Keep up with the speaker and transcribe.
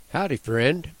Howdy,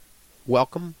 friend.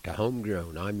 Welcome to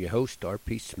Homegrown. I'm your host,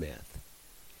 R.P. Smith.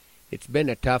 It's been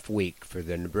a tough week for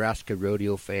the Nebraska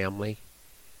rodeo family,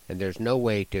 and there's no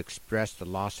way to express the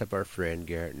loss of our friend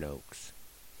Garrett Noakes.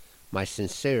 My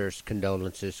sincerest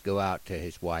condolences go out to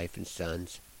his wife and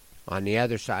sons. On the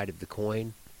other side of the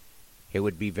coin, it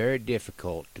would be very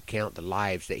difficult to count the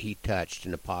lives that he touched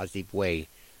in a positive way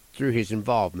through his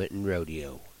involvement in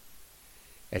rodeo.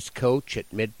 As coach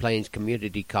at Mid-Plains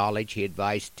Community College, he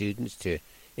advised students to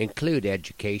include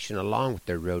education along with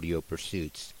their rodeo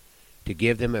pursuits, to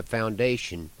give them a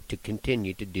foundation to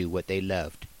continue to do what they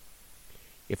loved.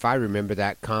 If I remember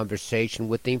that conversation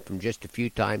with him from just a few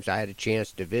times I had a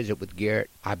chance to visit with Garrett,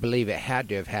 I believe it had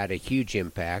to have had a huge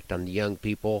impact on the young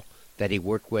people that he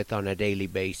worked with on a daily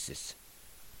basis.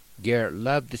 Garrett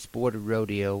loved the sport of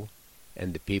rodeo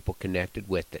and the people connected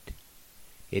with it.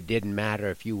 It didn't matter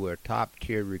if you were a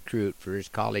top-tier recruit for his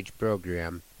college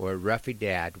program or a roughy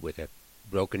dad with a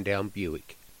broken-down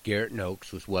Buick. Garrett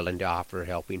Noakes was willing to offer a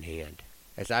helping hand.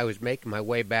 As I was making my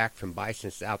way back from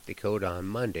Bison, South Dakota on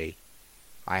Monday,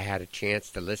 I had a chance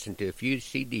to listen to a few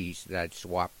CDs that I'd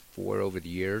swapped for over the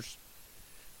years.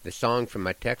 The song from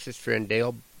my Texas friend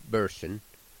Dale Burson,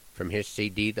 from his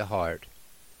CD The Heart,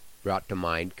 brought to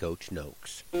mind Coach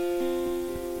Noakes.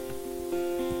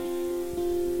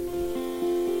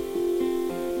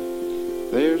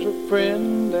 There's a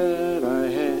friend that I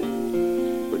had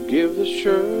would give the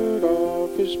shirt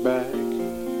off his back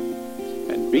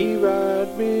and be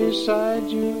right beside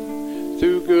you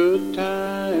through good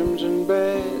times and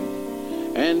bad.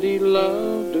 And he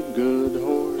loved a good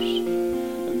horse,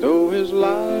 and though his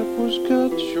life was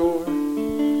cut short,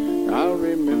 I'll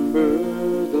remember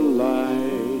the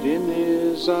light in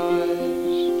his eyes.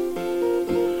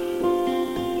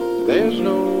 There's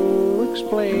no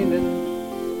explaining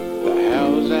the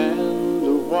hows and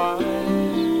the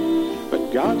whys,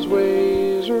 but God's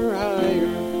ways are higher,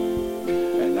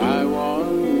 and I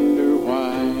wonder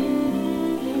why.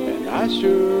 And I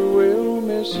sure will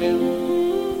miss him,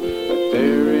 but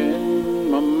there in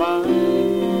my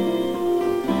mind,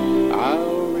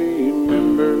 I'll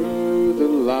remember the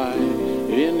light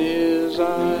in his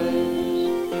eyes.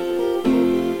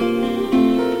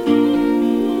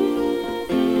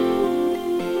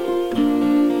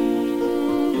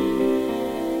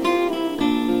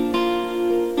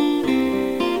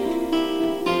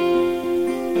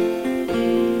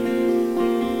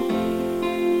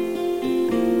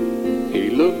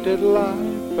 Looked at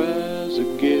life as a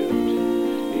gift.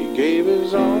 He gave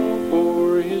his all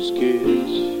for his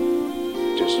kids.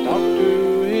 Just talk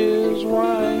to his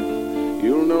wife,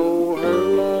 you'll know her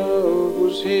love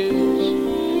was his.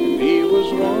 And he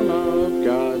was one of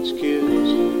God's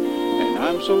kids, and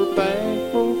I'm so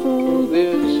thankful for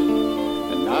this.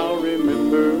 And I'll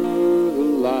remember the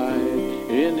light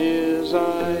in his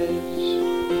eyes.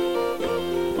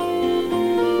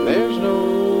 There's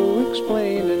no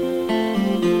explaining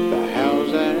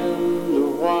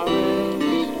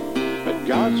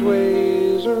God's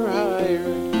ways are higher,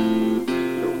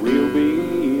 but we'll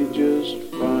be just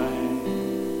fine.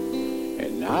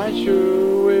 And I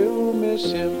sure will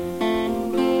miss him,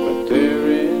 but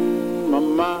there in my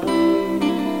mind,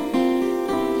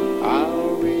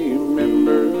 I'll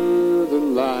remember the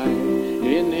light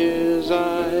in his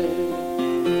eyes.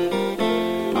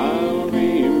 I'll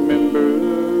remember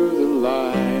the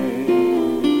light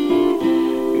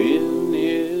in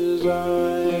his eyes.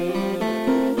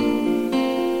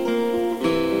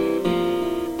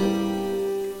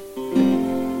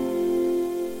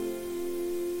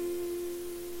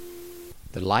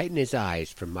 The light in his eyes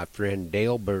from my friend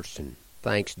Dale Burson.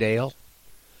 Thanks, Dale.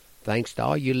 Thanks to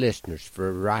all you listeners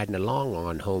for riding along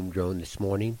on Homegrown this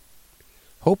morning.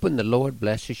 Hoping the Lord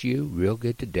blesses you real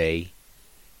good today,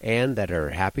 and that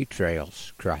our happy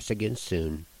trails cross again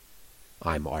soon.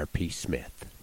 I'm R.P. Smith.